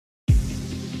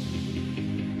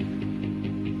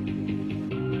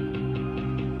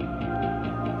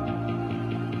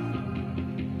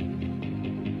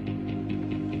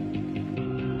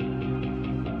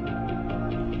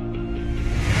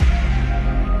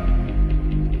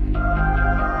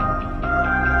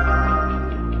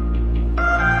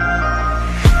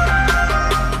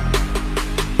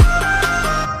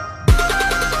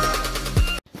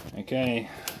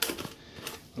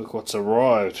look what's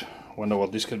arrived. Wonder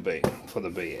what this could be for the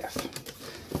BF.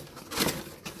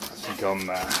 I think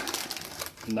I'm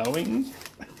knowing.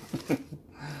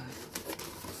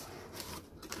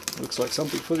 Looks like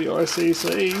something for the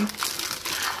ICC.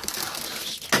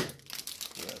 Just put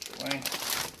that away.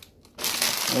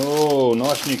 Oh,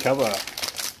 nice new cover.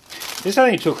 This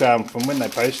only took, from when they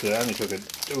posted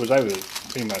it, it was over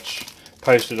pretty much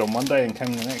posted on one day and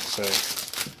came the next, so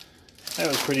that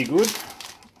was pretty good.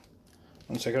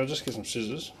 One second, I'll just get some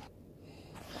scissors.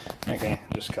 Okay,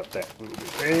 just cut that a little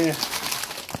bit there.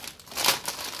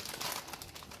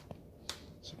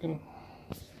 Second.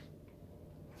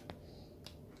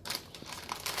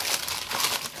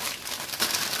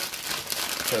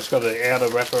 So it's got the outer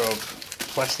wrapper of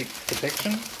plastic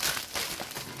protection.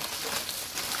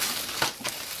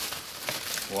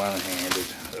 One-handed.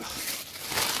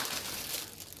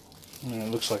 And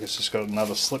it looks like it's just got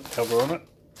another slip cover on it.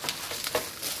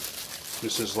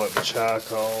 This is like the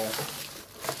charcoal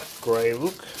grey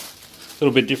look. A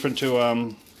little bit different to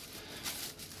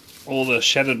all the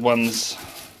shattered ones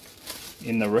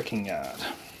in the wrecking yard.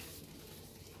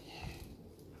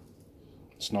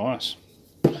 It's nice.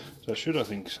 So I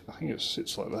think it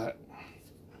sits like that.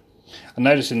 I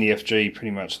noticed in the FG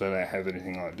pretty much they don't have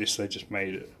anything like this. They just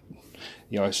made it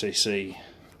the ICC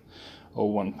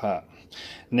all one part.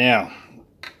 Now,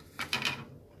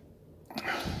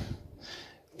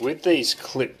 with these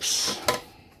clips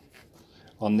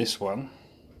on this one,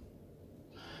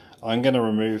 I'm going to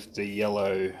remove the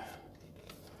yellow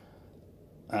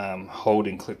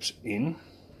holding clips in,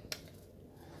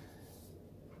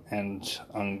 and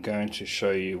I'm going to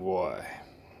show you why.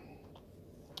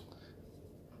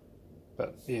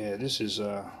 But yeah, this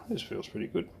feels pretty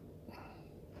good.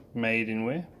 Made in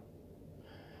where?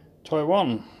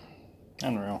 Taiwan.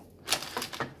 Unreal.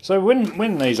 So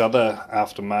when these other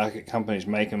aftermarket companies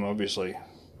make them, obviously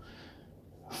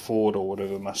Ford or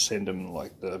whatever must send them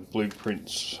like the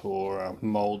blueprints or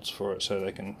molds for it so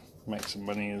they can make some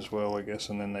money as well, I guess,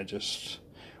 and then they just,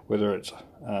 whether it's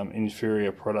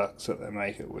inferior products that they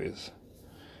make it with,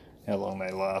 how long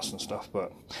they last and stuff.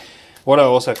 But what I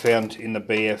also found in the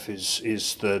BF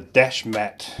is the dash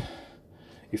mat,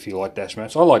 if you like dash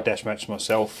mats. I like dash mats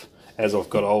myself as I've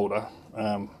got older.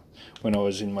 When I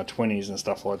was in my 20s and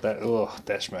stuff like that,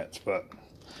 dash mats. But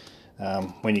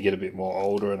when you get a bit more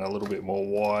older and a little bit more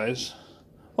wise,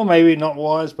 or maybe not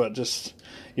wise, but just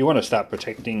you want to start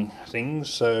protecting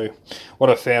things. So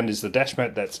what I found is the dash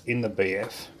mat that's in the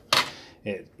BF,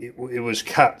 it was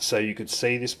cut so you could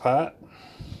see this part,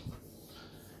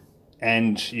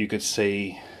 and you could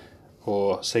see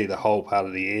the whole part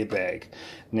of the airbag.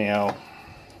 Now,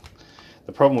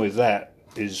 the problem with that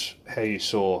is how you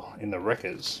saw in the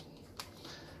wreckers,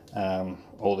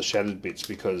 all the shattered bits,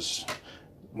 because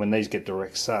when these get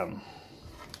direct sun,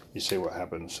 you see what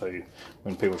happens. So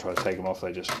when people try to take them off,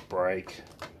 they just break,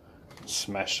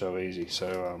 smash so easy.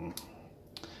 So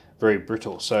very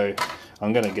brittle. So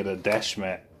I'm going to get a dash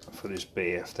mat for this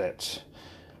BF that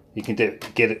you can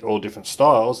get it all different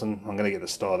styles, and I'm going to get the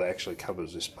style that actually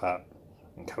covers this part,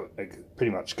 and it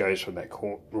pretty much goes from that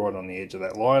right on the edge of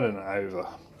that line and over.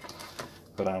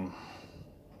 But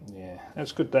yeah,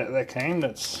 that's good that came.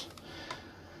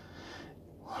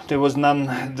 There was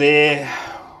none there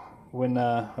when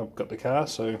I've got the car,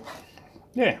 so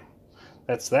yeah,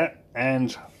 that's that.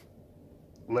 And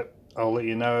I'll let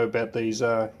you know about these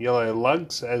yellow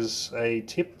lugs as a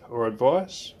tip or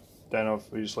advice. Don't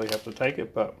obviously have to take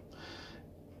it, but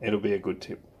it'll be a good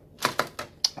tip.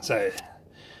 So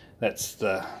that's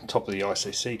the top of the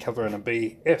ICC cover and a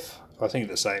BF. I think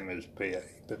the same as BA,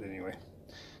 but anyway.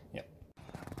 Yep.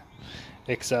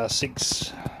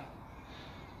 XR6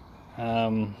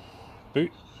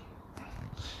 boot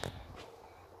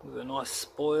with a nice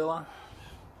spoiler.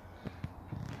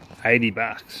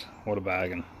 $80. What a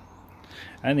bargain.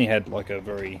 I only had like a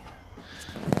very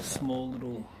small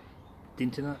little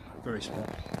dent in it, very small,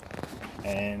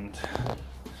 and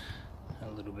a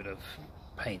little bit of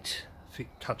paint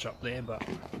touch up there, but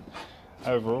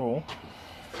overall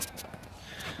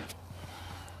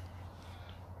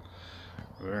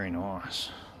very nice.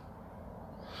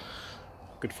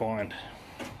 Good find.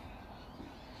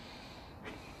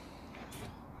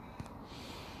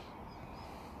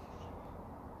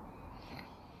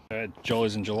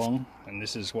 Jollies in Geelong, and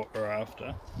this is what we're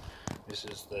after. This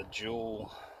is the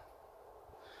dual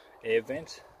air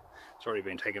vent. It's already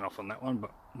been taken off on that one,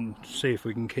 but we'll see if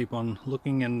we can keep on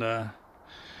looking and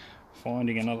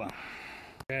finding another.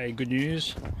 Okay, good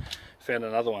news, found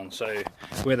another one. So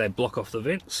where they block off the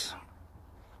vents,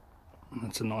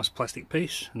 that's a nice plastic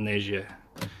piece, and there's your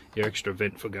extra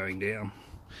vent for going down.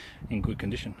 in good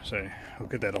condition. So I'll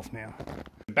get that off now.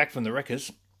 Back from the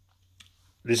wreckers.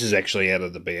 This is actually out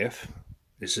of the BF.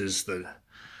 This is the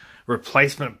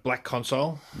replacement black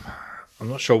console. I'm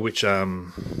not sure which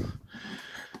top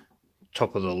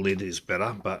of the lid is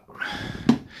better, but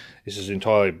this is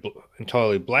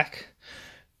entirely black.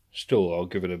 Still, I'll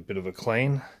give it a bit of a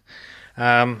clean.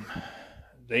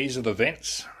 These are the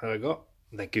vents that I got.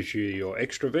 That gives you your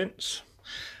extra vents.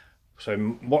 So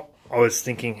what I was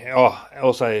thinking,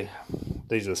 also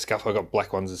these are the scuff. I got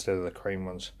black ones instead of the cream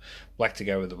ones. Black to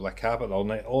go with the black carpet.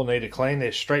 They'll all need a clean.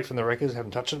 They're straight from the wreckers.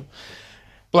 Haven't touched them.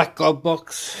 Black glove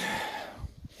box.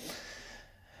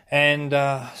 And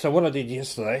so what I did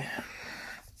yesterday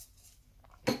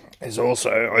is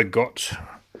also I got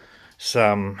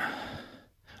some.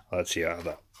 That's the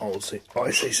other old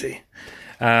ICC.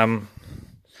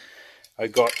 I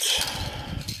got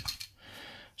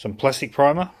some plastic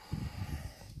primer,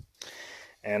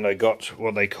 and I got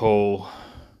what they call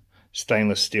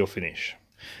stainless steel finish.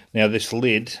 Now this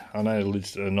lid, I know the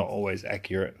lids are not always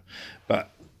accurate,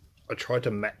 but I tried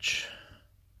to match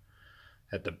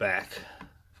at the back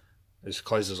as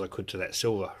close as I could to that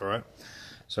silver, right?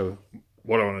 So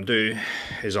what I want to do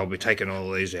is I'll be taking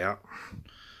all of these out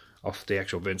off the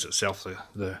actual vents itself,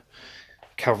 the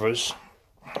covers,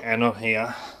 and on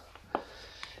here,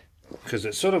 because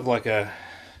it's sort of like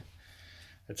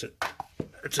it's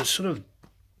a sort of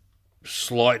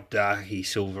slight darky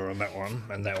silver on that one,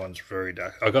 and that one's very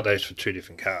dark. I got those for two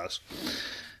different cars,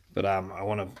 but I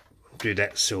want to do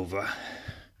that silver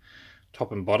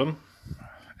top and bottom,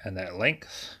 and that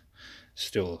length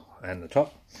still, and the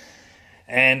top,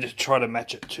 and try to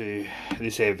match it to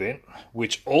this air vent,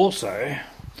 which also,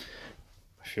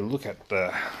 if you look at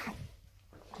the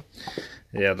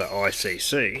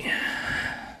ICC,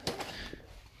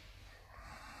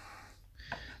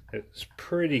 it's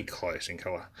pretty close in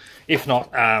colour. If not,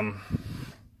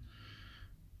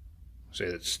 see,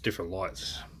 it's different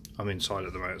lights. I'm inside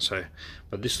at the moment, so,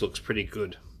 but this looks pretty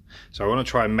good. So I want to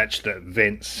try and match the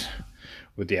vents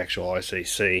with the actual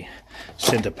ICC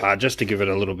centre part, just to give it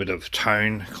a little bit of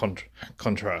tone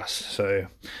contrast. So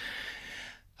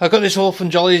I got this all from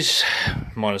Jolly's,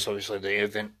 minus obviously the air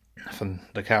vent from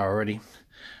the car already.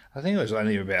 I think it was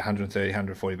only about 130,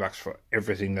 140 bucks for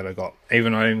everything that I got.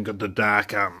 Even I even got the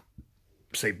dark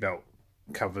seatbelt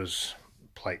covers,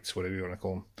 plates, whatever you want to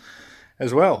call them,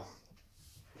 as well.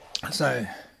 So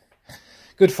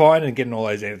good find, and getting all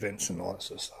those air vents and all that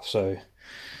sort of stuff. So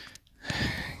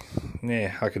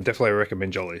yeah, I can definitely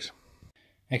recommend Jolly's.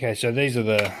 Okay, so these are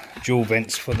the dual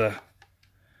vents for the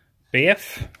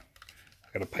BF.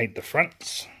 I've got to paint the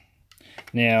fronts.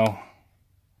 Now,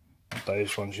 not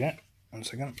those ones yet. 1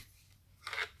 second.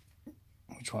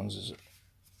 Which ones is it?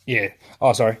 Yeah.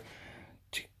 Oh, sorry.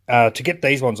 To get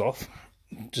these ones off,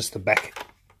 just the back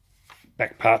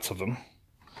parts of them,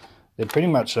 they're pretty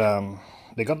much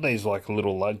they got these like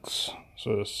little lugs.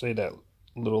 So see that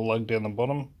little lug down the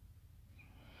bottom,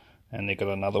 and they got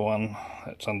another one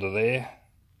that's under there.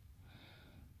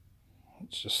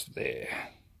 It's just there.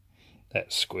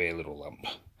 That square little lump.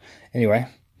 Anyway,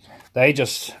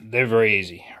 they're very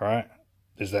easy, right?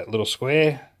 There's that little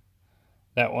square,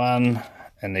 that one,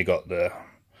 and they got the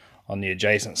on the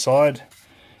adjacent side.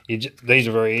 These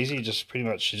are very easy. Just pretty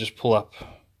much you just pull up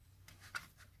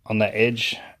on that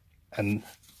edge, and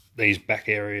these back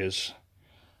areas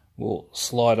will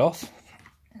slide off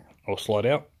or slide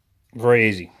out. Very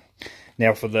easy.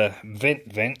 Now for the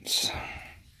vents,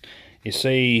 you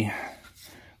see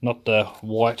not the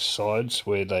white sides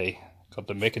where they got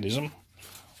the mechanism.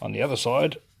 On the other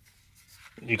side,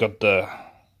 you got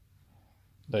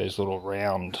those little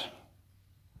round.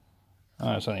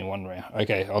 Oh, it's only one round.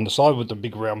 Okay, on the side with the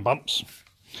big round bumps,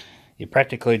 you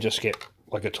practically just get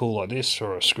like a tool like this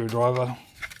or a screwdriver,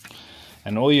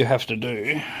 and all you have to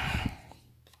do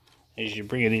is you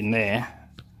bring it in there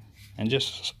and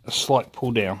just a slight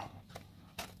pull down.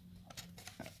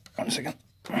 1 second.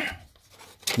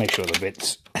 Make sure the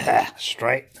vent's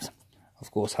straight.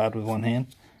 Of course, hard with one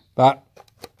hand, but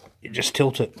you just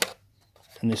tilt it,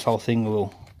 and this whole thing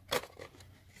will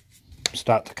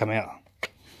start to come out.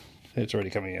 It's already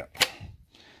coming out.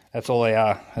 That's all they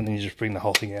are, and then you just bring the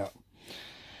whole thing out.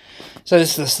 So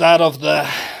this is the start of the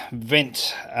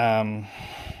vent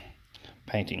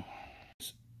painting.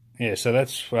 Yeah, so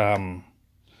that's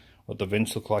what the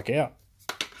vents look like out.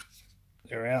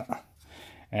 They're out,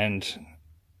 and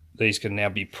these can now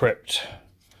be prepped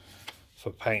for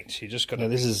paint. You just got to,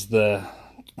 this is the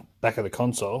back of the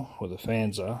console where the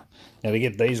fans are. Now to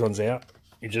get these ones out,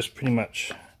 you just pretty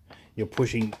much, you're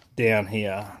pushing down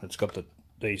here. It's got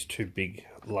these two big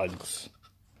lugs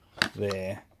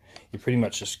there. You pretty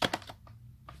much just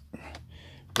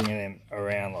bringing them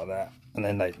around like that, and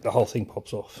then the whole thing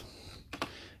pops off.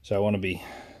 So I'm going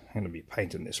to be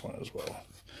painting this one as well,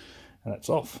 and it's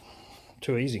off.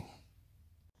 Too easy.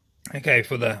 Okay,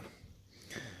 for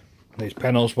these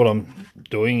panels, what I'm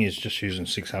doing is just using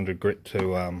 600 grit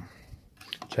to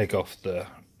take off the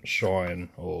shine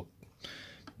or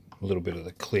a little bit of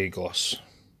the clear gloss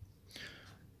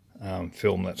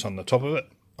film that's on the top of it.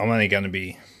 I'm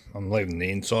leaving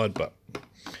the inside, but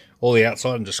all the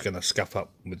outside I'm just going to scuff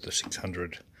up with the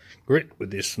 600 grit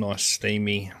with this nice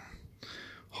steamy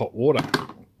hot water.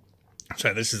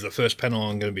 So this is the first panel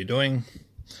I'm going to be doing.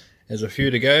 There's a few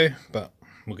to go, but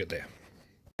we'll get there.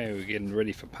 Okay, we're getting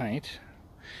ready for paint.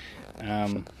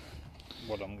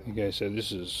 Okay, so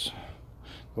this is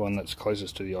the one that's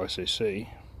closest to the ICC.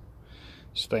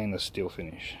 Stainless steel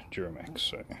finish, Duramax,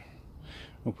 so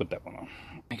we'll put that one on.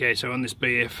 Okay, so on this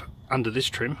BF, under this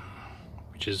trim,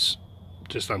 which is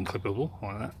just unclippable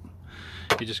like that,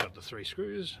 you just got the 3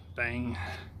 screws, bang,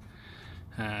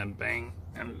 bang,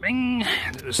 and bang,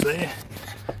 it was there,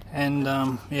 and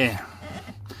yeah,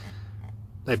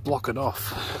 they block it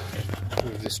off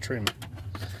with this trim.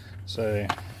 So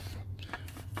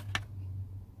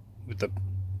with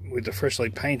the freshly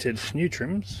painted new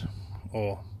trims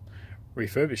or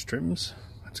refurbished trims,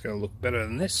 it's going to look better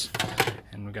than this,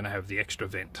 and we're going to have the extra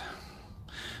vent.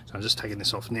 So I'm just taking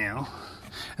this off now,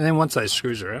 and then once those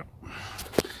screws are out,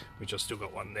 which I've still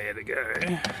got one there to go,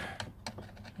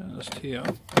 just here,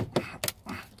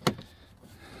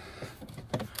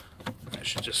 that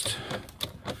should just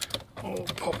all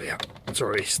pop out. It's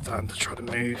already starting to try to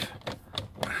move.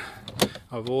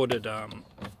 I've ordered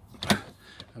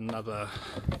another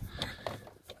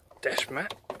dash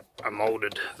mat, a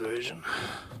moulded version.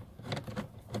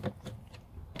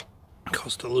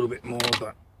 Cost a little bit more,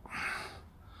 but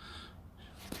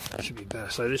it should be better.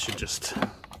 So this should just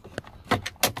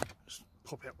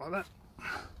pop out like that,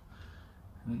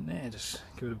 and there, just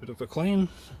give it a bit of a clean.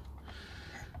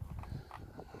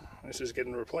 This is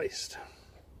getting replaced.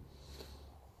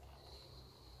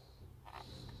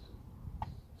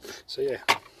 So yeah,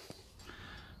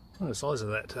 look at the size of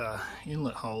that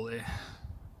inlet hole there.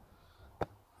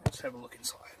 Let's have a look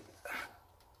inside.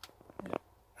 Yeah.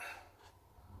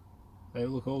 They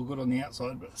look all good on the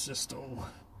outside, but it's just all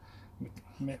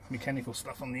mechanical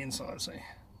stuff on the inside.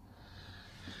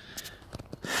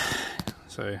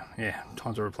 So yeah,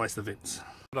 time to replace the vents.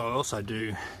 What I also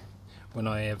do when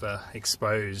I ever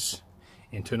expose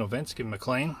internal vents, give them a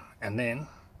clean, and then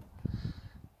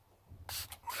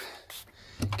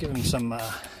give them some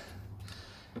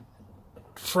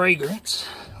fragrance.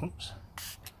 Oops.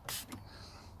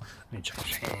 Let me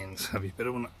change hands, that'd be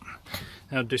better, wouldn't it?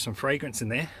 Now I'll do some fragrance in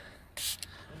there,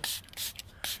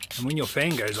 and when your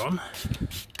fan goes on,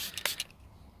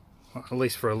 at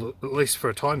least for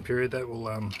a time period, that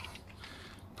will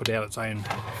put out its own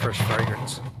fresh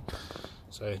fragrance.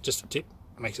 So just a tip,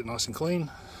 makes it nice and clean,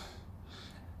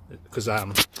 because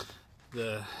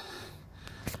the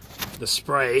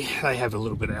spray, they have a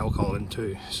little bit of alcohol in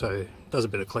too, so it does a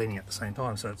bit of cleaning at the same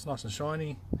time. So it's nice and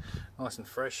shiny, nice and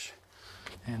fresh,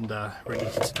 and ready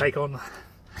to take on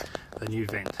the new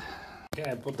vent.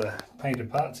 Okay, I put the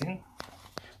painted parts in.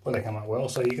 Well, they come up well,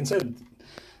 so you can see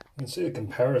the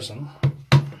comparison.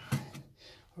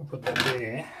 I'll put that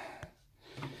there,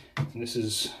 and this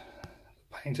is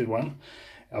the painted one,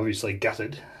 obviously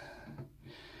gutted,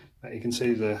 but you can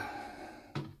see the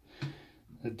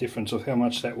difference of how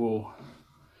much that will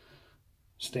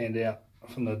stand out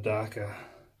from the darker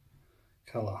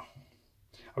colour.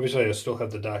 Obviously I still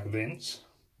have the dark vents.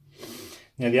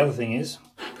 Now the other thing is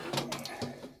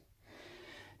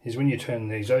when you turn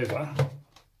these over,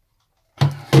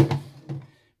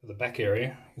 the back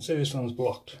area, you can see this one's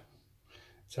blocked.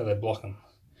 That's how they block them.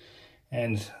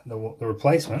 And the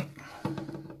replacement,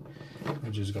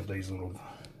 which has got these little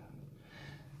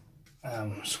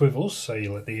swivels, so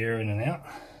you let the air in and out,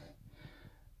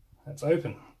 that's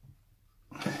open.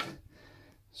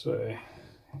 So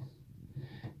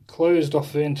closed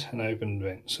off vent and open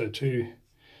vent, so 2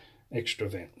 extra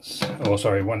vents, oh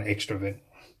sorry, 1 extra vent,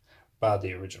 bar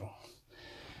the original.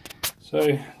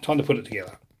 So time to put it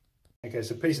together. Okay,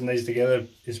 so piecing these together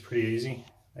is pretty easy.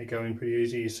 They go in pretty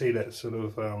easy. You see that sort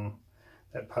of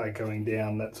that part going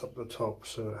down, that's up the top,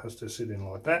 so it has to sit in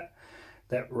like that.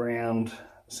 That round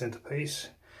centerpiece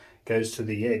goes to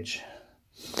the edge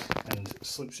and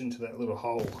slips into that little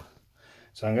hole.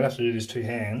 So I'm going to have to do this 2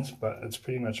 hands, but it's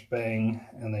pretty much bang,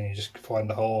 and then you just find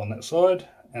the hole on that side,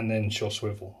 and then she'll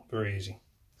swivel. Very easy.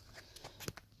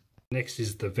 Next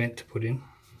is the vent to put in.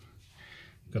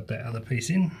 Got that other piece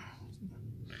in,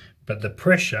 but the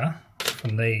pressure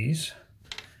from these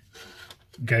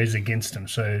goes against them.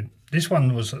 So this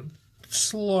one was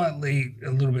slightly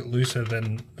a little bit looser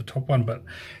than the top one, but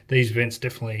these vents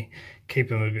definitely keep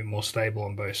them a bit more stable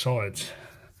on both sides,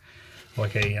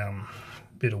 like a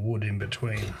bit of wood in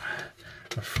between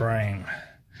a frame.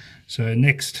 So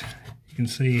next you can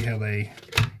see how they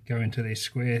go into these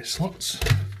square slots.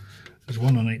 There's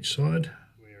one on each side.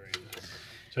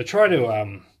 So try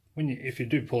to if you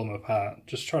do pull them apart,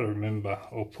 just try to remember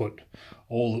or put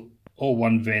all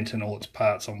one vent and all its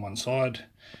parts on one side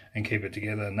and keep it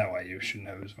together, and that way you shouldn't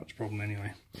have as much problem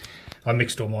anyway. I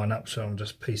mixed all mine up, so I'm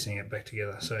just piecing it back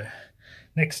together. So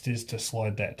next is to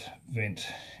slide that vent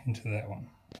into that one.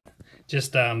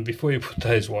 Just before you put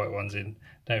those white ones in,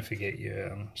 don't forget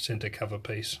your center cover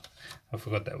piece. I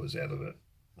forgot that was out of it.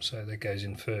 So that goes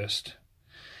in first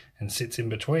and sits in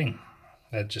between.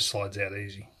 That just slides out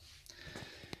easy.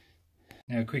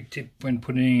 Now a quick tip when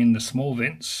putting in the small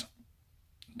vents,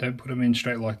 don't put them in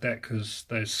straight like that, because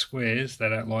those squares, they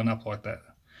don't line up like that.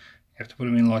 You have to put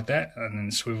them in like that and then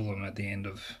swivel them at the end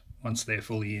of, once they're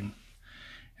fully in,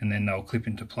 and then they'll clip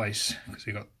into place because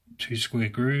they've got two square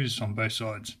grooves on both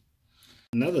sides.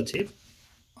 Another tip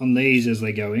on these as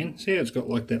they go in, see how it's got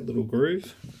like that little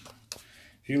groove?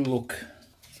 If you look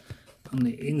on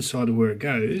the inside of where it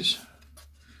goes,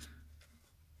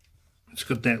 it's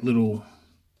got that little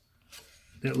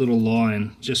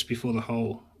line just before the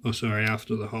hole, or sorry,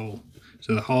 after the hole.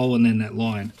 So the hole and then that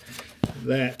line,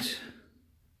 that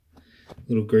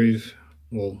little groove,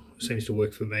 well, seems to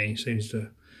work for me, seems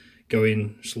to go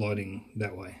in sliding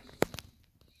that way.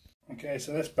 Okay,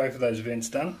 so that's both of those vents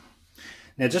done.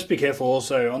 Now just be careful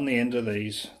also, on the end of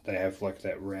these, they have like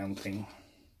that round thing,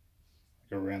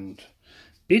 like a round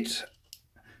bit.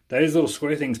 Those little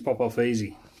square things pop off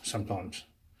easy sometimes.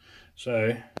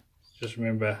 So just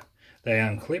remember, they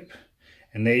unclip,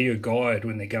 and they're your guide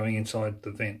when they're going inside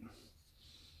the vent.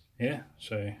 Yeah,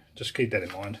 so just keep that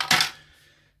in mind.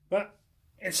 But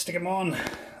let's stick them on.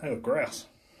 They look grouse.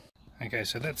 Okay,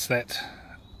 so that's that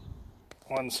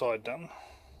one side done.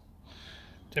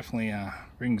 Definitely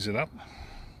rings it up,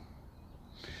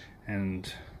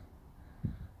 and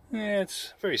yeah,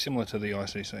 it's very similar to the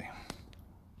ICC.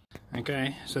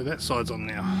 Okay, so that side's on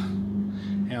now.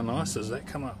 How nice does that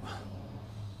come up?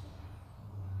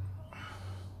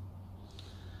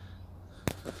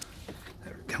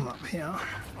 Come up here.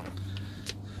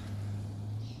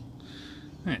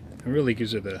 Yeah, it really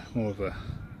gives it a more of a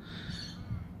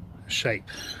shape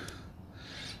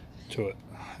to it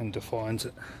and defines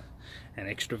it, and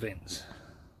extra vents.